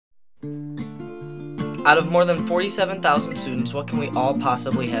Out of more than 47,000 students, what can we all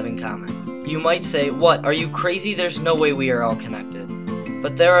possibly have in common? You might say, what, are you crazy? There's no way we are all connected.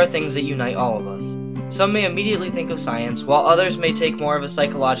 But there are things that unite all of us. Some may immediately think of science, while others may take more of a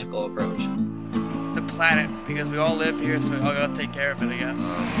psychological approach. The planet, because we all live here, so we all gotta take care of it, I guess.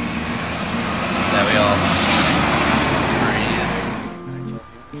 That we all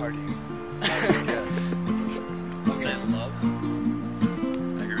Party. yes. Say love.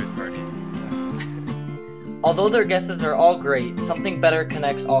 I agree with party. Although their guesses are all great, something better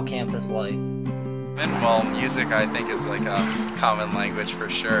connects all campus life. Well, music I think is like a common language for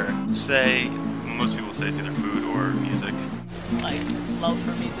sure. Most people say it's either food or music. Like love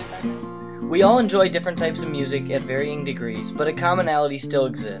for music, I guess. We all enjoy different types of music at varying degrees, but a commonality still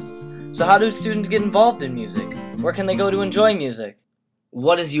exists. So how do students get involved in music? Where can they go to enjoy music?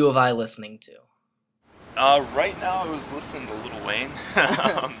 What is U of I listening to? Right now I was listening to Lil Wayne.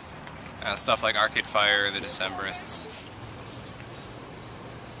 Stuff like Arcade Fire, The Decemberists.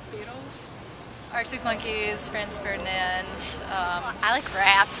 Beatles, Arctic Monkeys, Franz Ferdinand. I like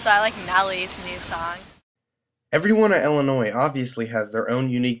rap, so I like Nelly's new song. Everyone at Illinois obviously has their own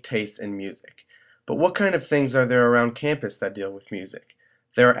unique tastes in music. But what kind of things are there around campus that deal with music?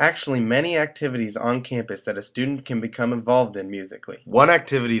 There are actually many activities on campus that a student can become involved in musically. One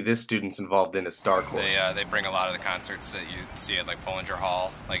activity this student's involved in is Star Course. They bring a lot of the concerts that you see at like Follinger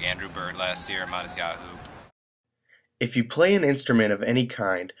Hall, like Andrew Bird last year, Modest Yahoo. If you play an instrument of any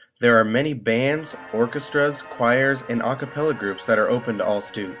kind, there are many bands, orchestras, choirs, and a cappella groups that are open to all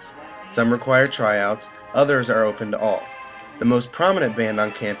students. Some require tryouts, others are open to all. The most prominent band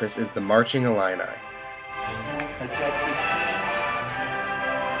on campus is the Marching Illini.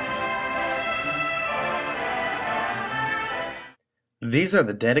 These are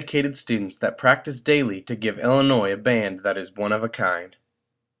the dedicated students that practice daily to give Illinois a band that is one of a kind.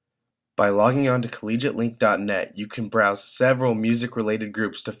 By logging on to collegiatelink.net, you can browse several music-related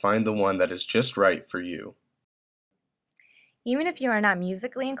groups to find the one that is just right for you. Even if you are not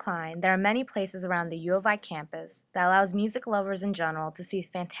musically inclined, there are many places around the U of I campus that allows music lovers in general to see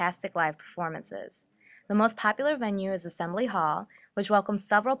fantastic live performances. The most popular venue is Assembly Hall, which welcomes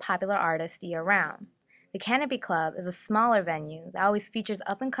several popular artists year-round. The Canopy Club is a smaller venue that always features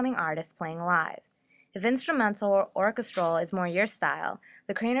up-and-coming artists playing live. If instrumental or orchestral is more your style,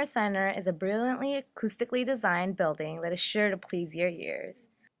 the Craner Center is a brilliantly acoustically designed building that is sure to please your ears.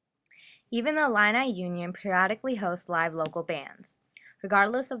 Even the Illini Union periodically hosts live local bands.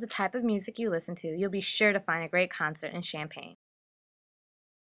 Regardless of the type of music you listen to, you'll be sure to find a great concert in Champaign.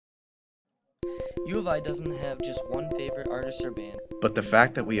 U of I doesn't have just one favorite artist or band, But the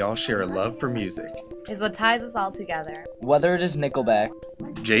fact that we all share a love for music. Is what ties us all together. whether it is Nickelback,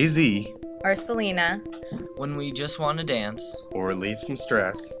 Jay-Z, Or Selena, when we just want to dance, or relieve some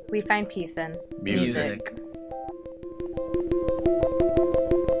stress. we find peace in Music. music.